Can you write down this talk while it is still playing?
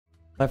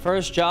My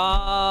first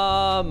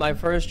job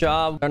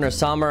during the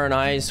summer in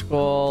high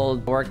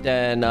school, worked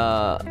in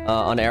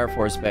on Air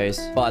Force Base.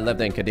 Well, I lived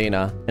in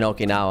Kadena in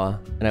Okinawa,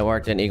 and I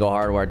worked in Eagle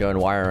Hardware doing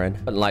wiring,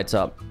 putting lights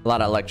up, a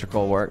lot of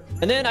electrical work.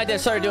 And then I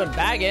just started doing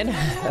bagging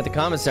at the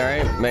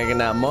commissary, making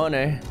that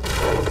money.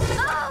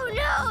 Oh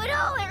no, it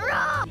all went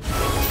wrong.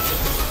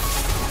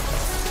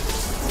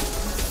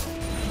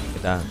 Look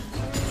at that.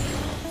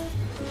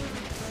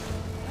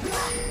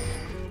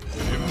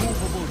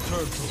 Immovable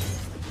turtle.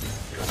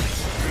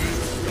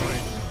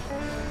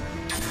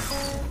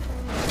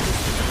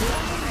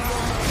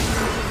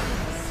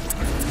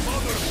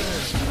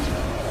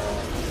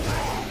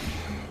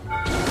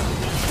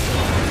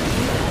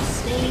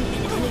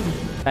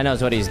 That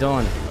knows what he's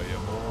doing.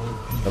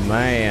 The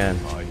man.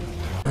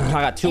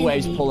 I got two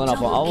waves pulling up.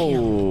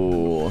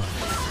 Oh.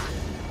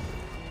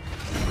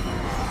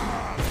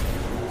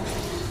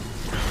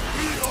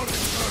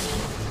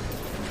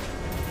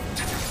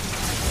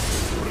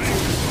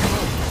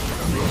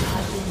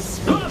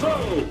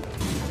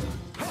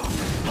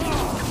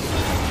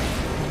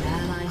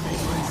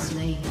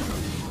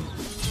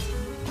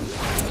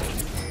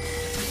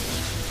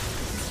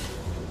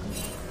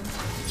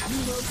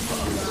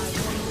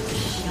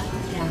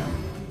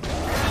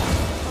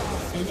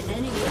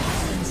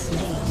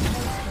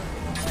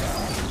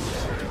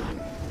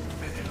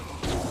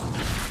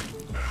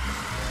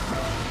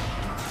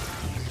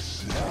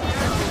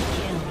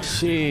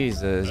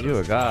 Jesus, you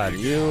a god.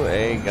 You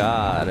a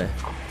god.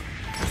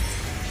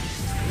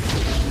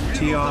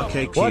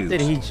 TRKQ. What did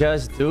he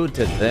just do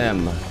to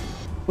them?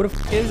 Who the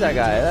fuck is that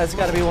guy? That's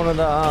got to be one of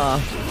the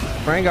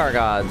Rengar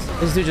gods.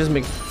 This dude just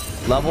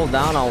leveled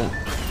down on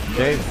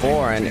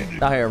J4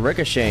 and out here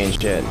ricocheting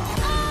shit.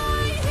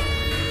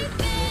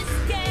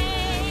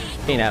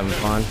 He ain't having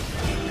fun.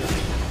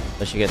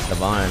 But she gets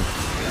divine.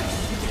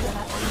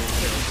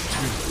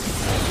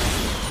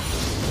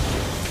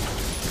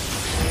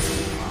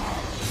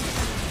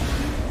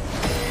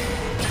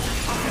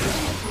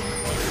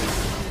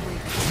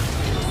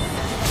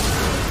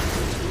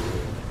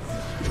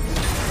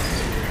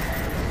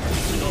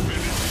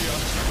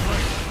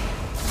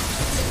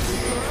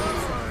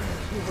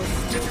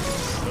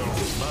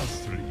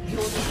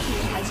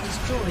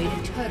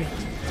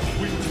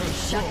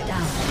 Shut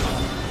down.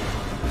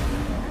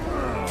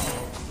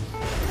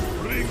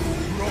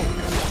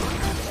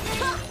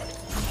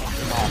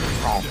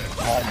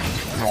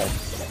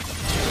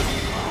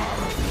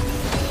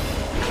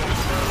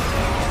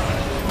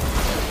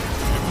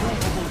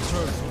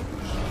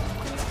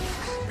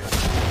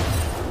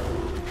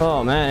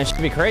 Oh man, it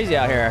should be crazy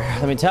out here.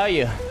 Let me tell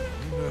you.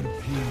 Inner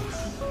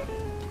peace.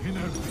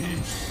 Inner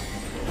peace.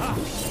 Ha!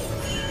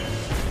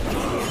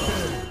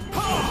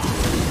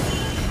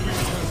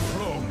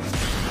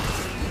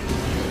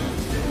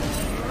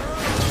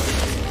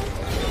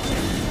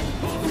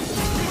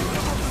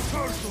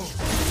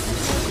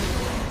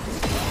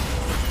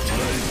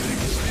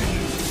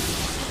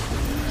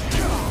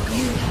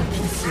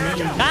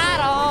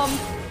 Got him!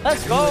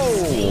 Let's go!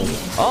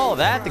 Oh,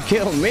 that to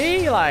kill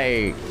me?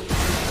 Like...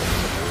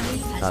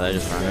 Oh, they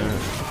just run in. I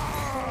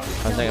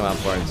was thinking about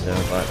playing too,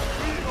 but...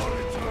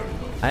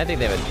 I didn't think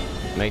they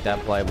would make that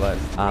play, but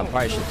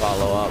probably should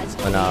follow up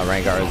when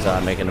Rengar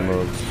is making the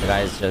move. The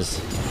guy's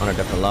just on a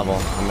different level.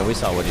 I mean, we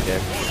saw what he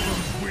did.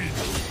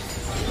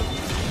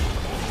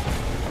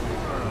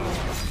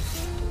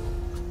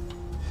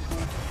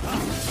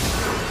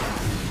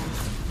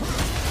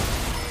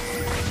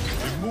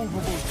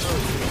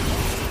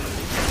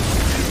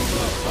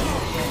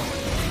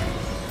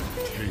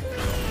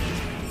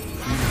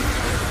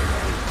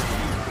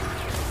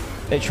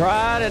 They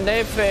tried and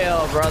they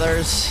failed,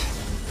 brothers.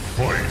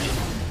 Fight.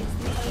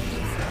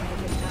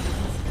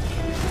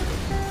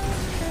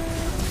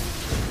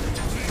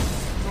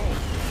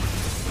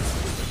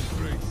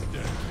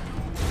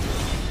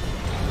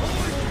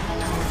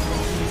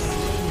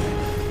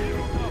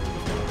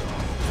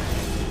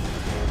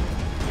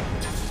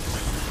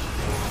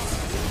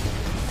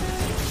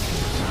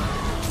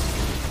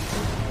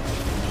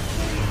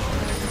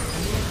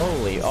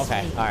 Holy,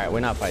 okay. All right, we're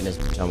not fighting this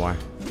bitch no more.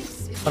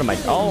 What am I?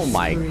 Oh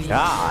my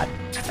god.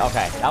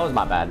 Okay, that was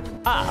my bad.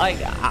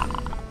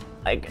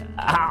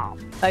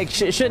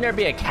 Shouldn't there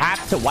be a cap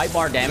to white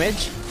bar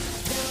damage?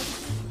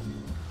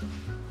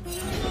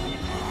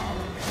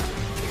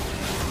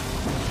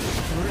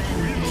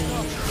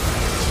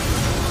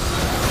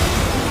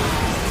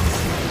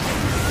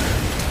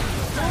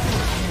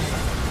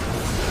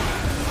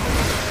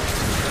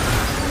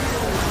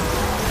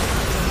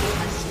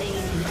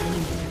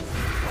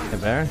 The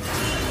bear.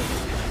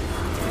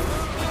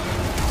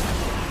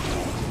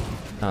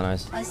 Oh,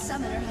 nice. A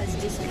summoner has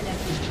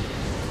disconnected.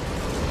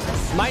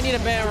 Might need a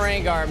ban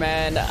Rengar,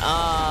 man.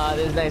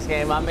 This next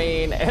game. I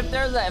mean, if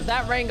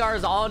that Rengar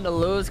is on to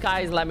lose,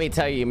 guys, let me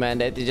tell you,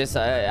 man. It just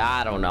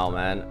I don't know,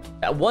 man.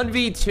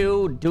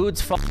 1v2, dude's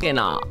fucking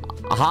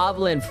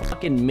hobbling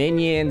fucking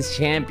minions,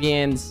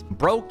 champions,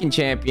 broken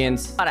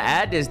champions. Gotta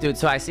add this dude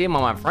so I see him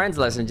on my friends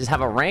list and just have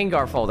a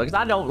Rengar folder because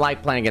I don't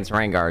like playing against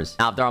Rengars.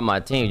 Now if they're on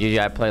my team, usually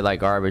I play like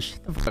garbage.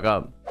 Shut the fuck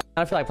up.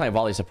 I feel like playing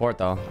volley support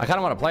though. I kind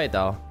of want to play it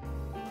though.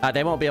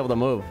 They won't be able to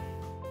move.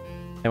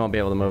 They won't be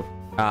able to move.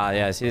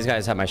 Yeah, see, these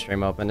guys have my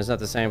stream open. Isn't that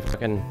the same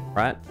fucking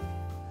rat?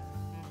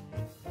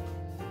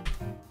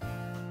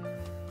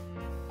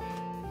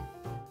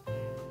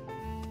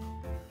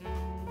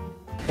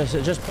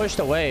 Just push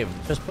the wave.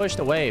 Just push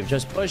the wave.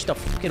 Just push the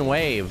fucking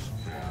wave.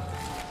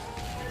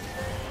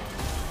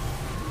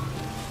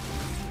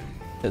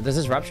 Does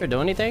this rupture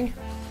do anything?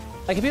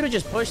 Like, if you'd have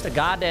just pushed the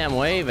goddamn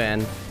wave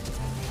in.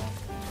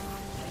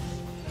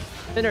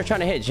 Then they're trying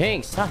to hit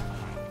Jinx, huh?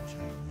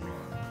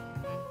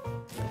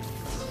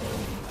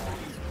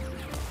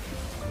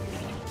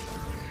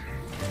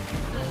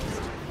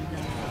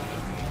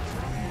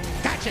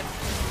 Gotcha!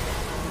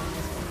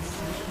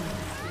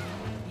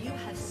 You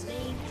have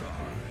slain.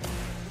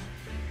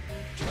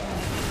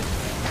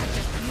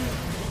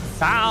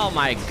 Oh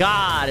my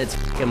god, it's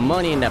fucking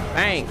money in the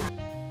bank.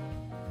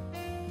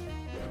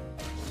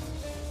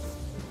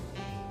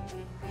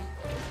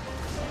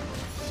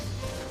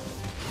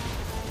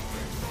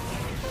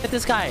 Hit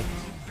this guy.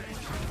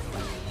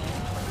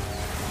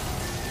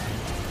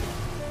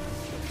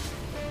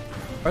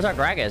 Where's our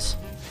Gragas?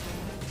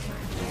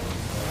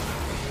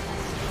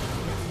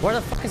 Where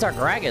the fuck is our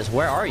Gragas?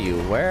 Where are you?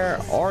 Where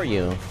are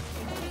you?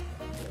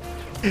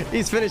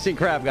 He's finishing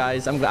crap,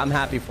 guys. I'm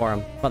happy for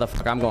him.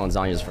 Motherfucker, I'm going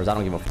Zonya's first. I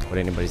don't give a fuck what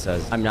anybody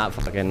says. I'm not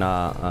fucking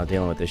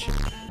dealing with this shit.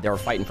 They were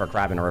fighting for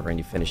crab in a river and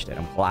you finished it.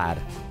 I'm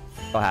glad.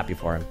 So happy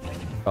for him.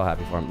 So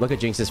happy for him. Look at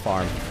Jinx's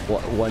farm.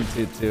 1,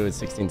 2, 2, and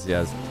 16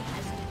 CS.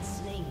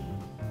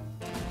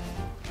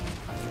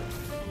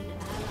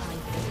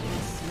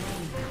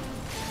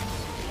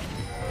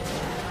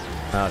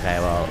 Okay,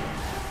 well.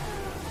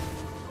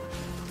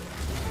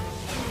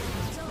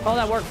 All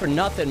that work for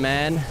nothing,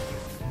 man.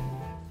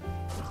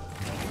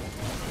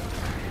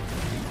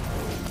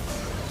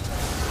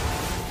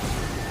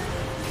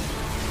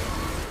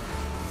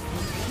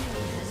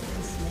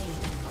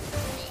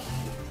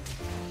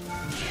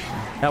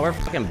 Now we're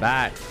fucking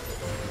back.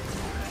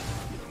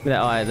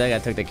 Oh, I think I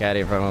took the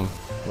caddy from him.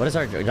 What is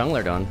our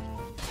jungler doing?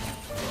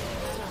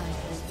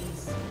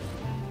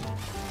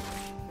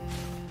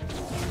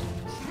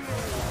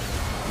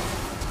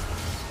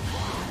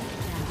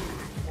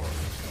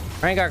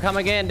 Rengar, come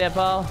again,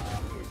 Dippo.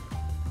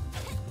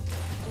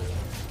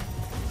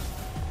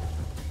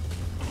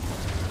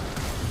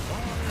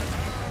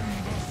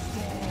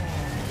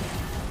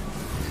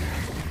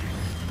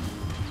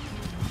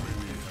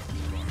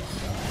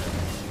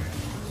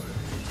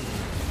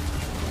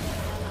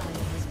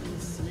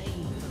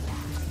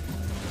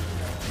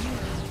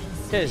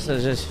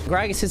 Just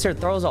Gragas sits there,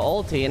 throws an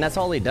ulti, and that's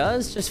all he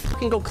does. Just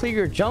fucking go clear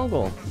your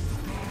jungle.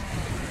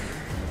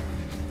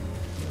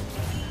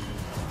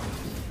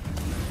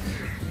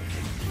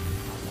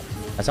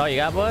 That's all you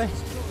got, boy?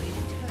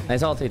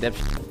 Nice ulti, dip.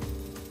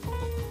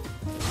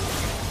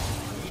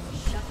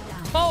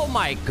 Oh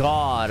my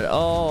god.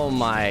 Oh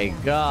my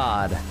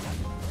god.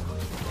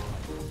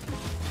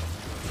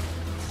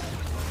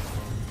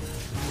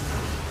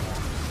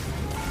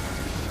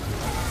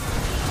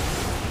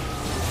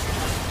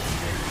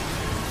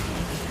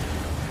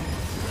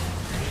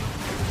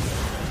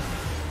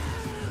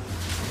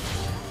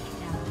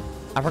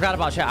 I forgot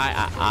about Shan.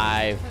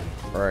 I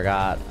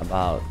forgot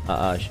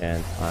about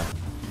Shan.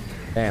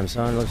 Damn,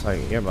 son, looks like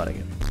you're about to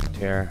get fucked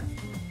here.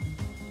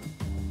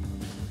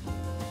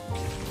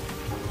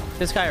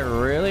 This guy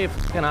really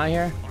fucking out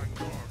here?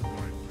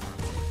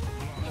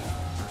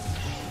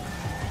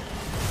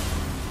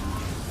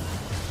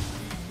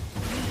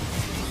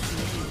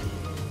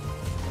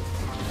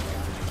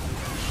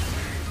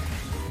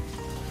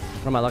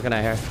 What am I looking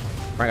at here?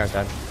 Rengar's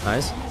dead.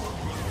 Nice.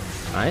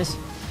 Nice.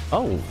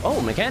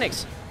 Oh,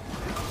 mechanics.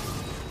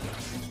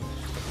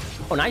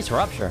 Oh, nice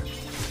rupture.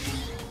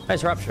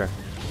 Nice rupture.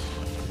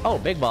 Oh,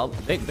 big bulb.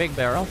 Big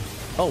barrel.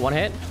 Oh, one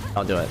hit.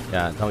 Don't do it.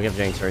 Yeah, don't give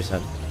Jinx a reset.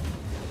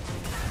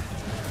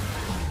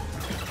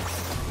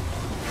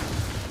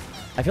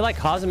 I feel like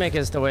Cosmic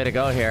is the way to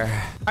go here.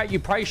 Alright, you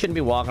probably shouldn't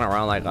be walking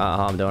around like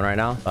how I'm doing right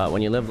now. But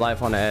when you live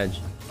life on the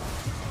edge.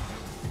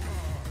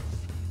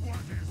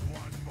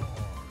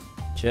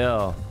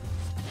 Chill.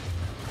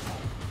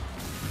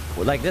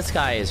 Well, like, this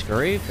guy is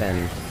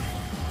griefing.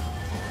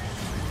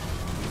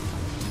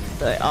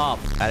 Oh,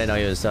 I didn't know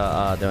he was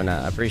doing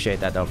that. I appreciate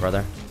that though,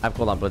 brother. I have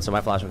cooldown boots, so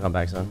my flash will come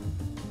back soon.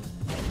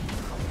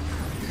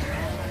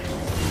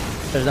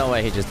 There's no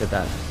way he just did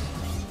that.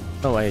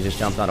 No way he just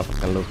jumped out of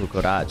fucking Luku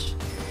Kurach.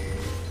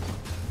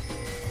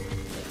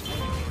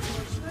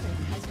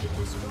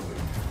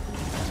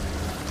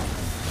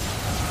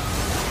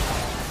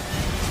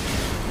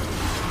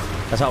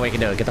 That's all we can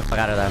do. Get the fuck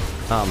out of there.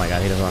 Oh my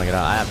god, he doesn't want to get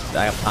out.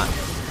 I have time.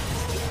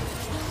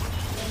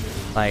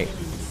 Like,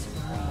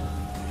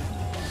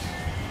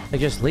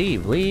 just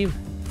leave.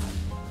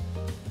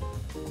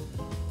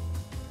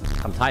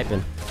 I'm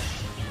typing.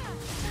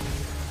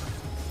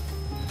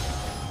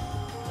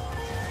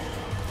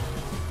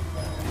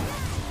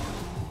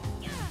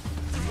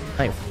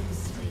 Hey.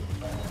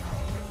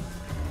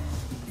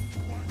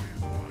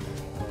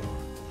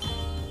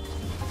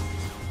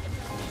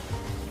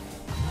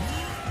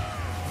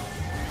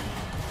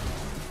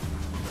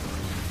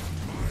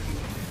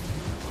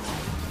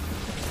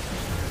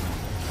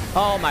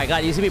 Oh my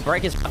god, you see me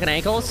break his fucking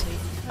ankles?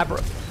 I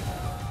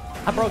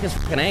broke his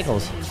fucking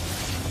ankles.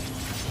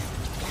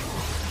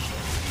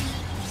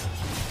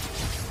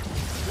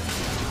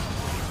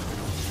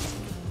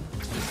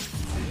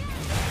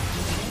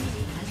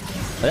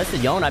 But that's the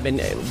Yon I've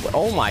been...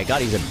 Oh my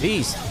god, he's a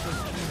beast.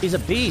 He's a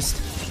beast.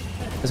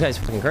 This guy's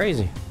fucking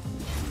crazy.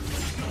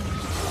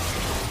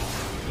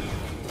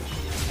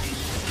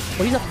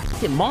 Oh, he's a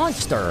fucking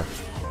monster.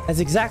 That's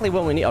exactly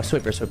what we need. Oh,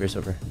 sweeper, sweeper,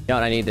 sweeper.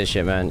 Yon, I need this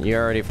shit, man. You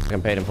already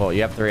fucking paid in full.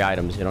 You have 3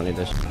 items. You don't need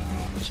this.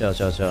 Chill,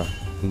 chill, chill.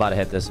 I'm about to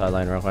hit this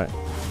sideline real quick.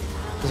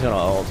 Just gonna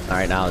ult. All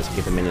right, now let's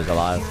keep the minions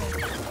alive.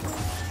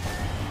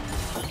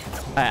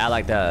 I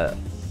like the...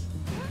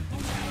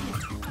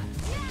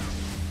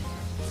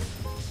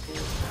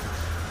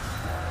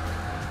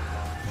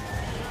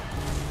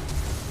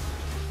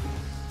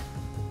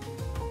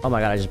 Oh my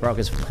god, I just broke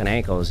his fucking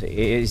ankles.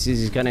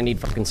 He's gonna need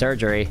fucking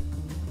surgery.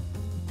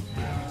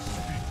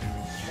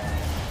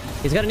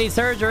 He's gonna need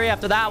surgery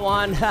after that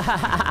one.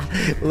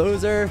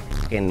 Loser.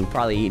 Fucking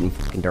probably eating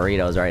fucking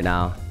Doritos right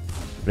now.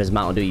 What does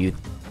Mountain Dew you?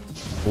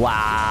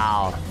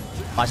 Wow.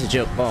 Watch the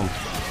juke. Boom.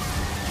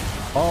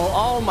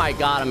 Oh my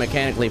god, I'm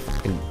mechanically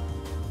fucking...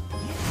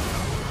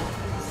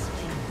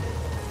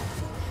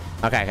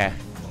 Okay, okay.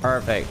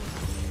 Perfect.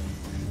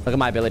 Look at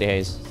my ability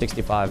haze.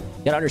 65.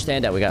 You gotta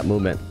understand that we got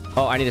movement.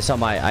 Oh, I need to sell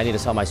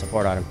my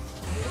support item.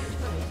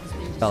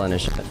 Selling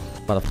this shit.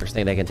 Motherfuckers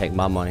think they can take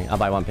my money. I'll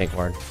buy 1 pink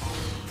ward.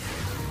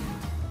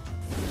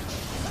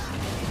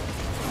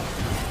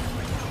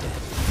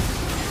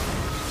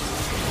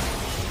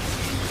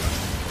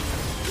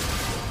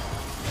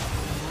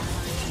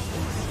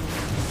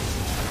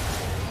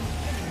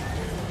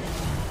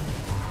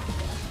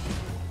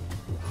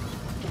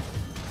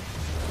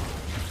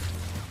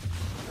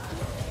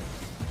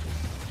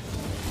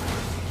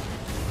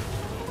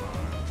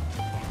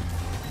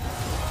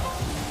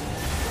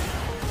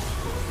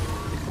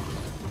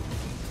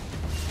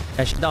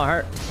 That shit don't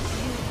hurt.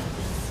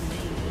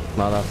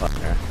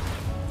 Motherfucker.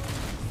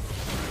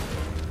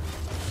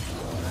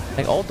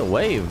 Like ult the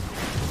wave.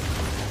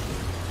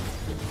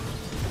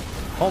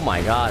 Oh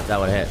my god, that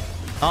would hit.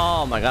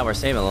 Oh my god, we're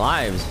saving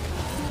lives.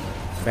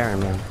 Baron,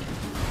 man.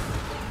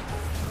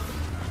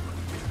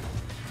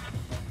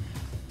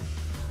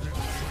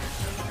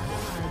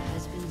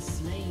 has been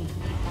slain.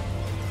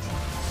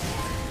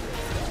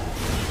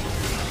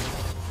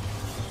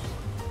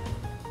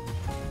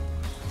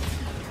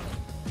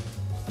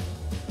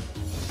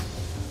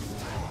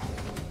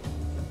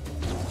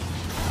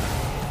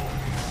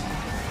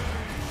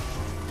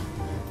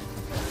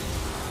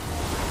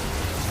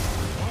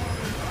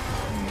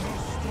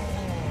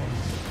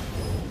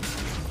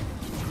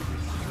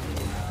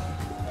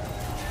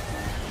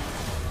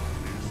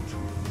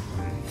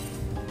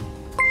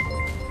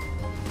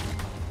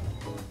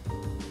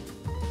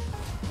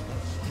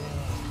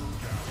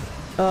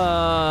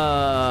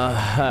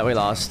 We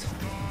lost.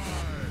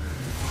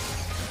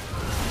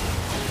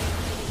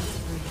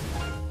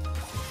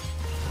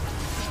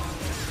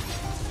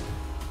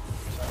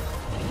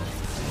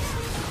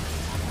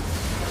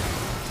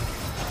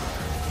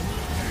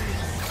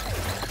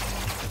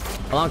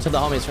 Along to the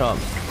homies show up.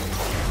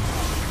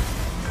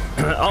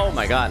 Oh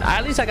my god.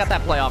 At least I got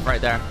that play off right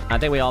there. I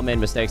think we all made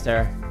mistakes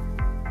there.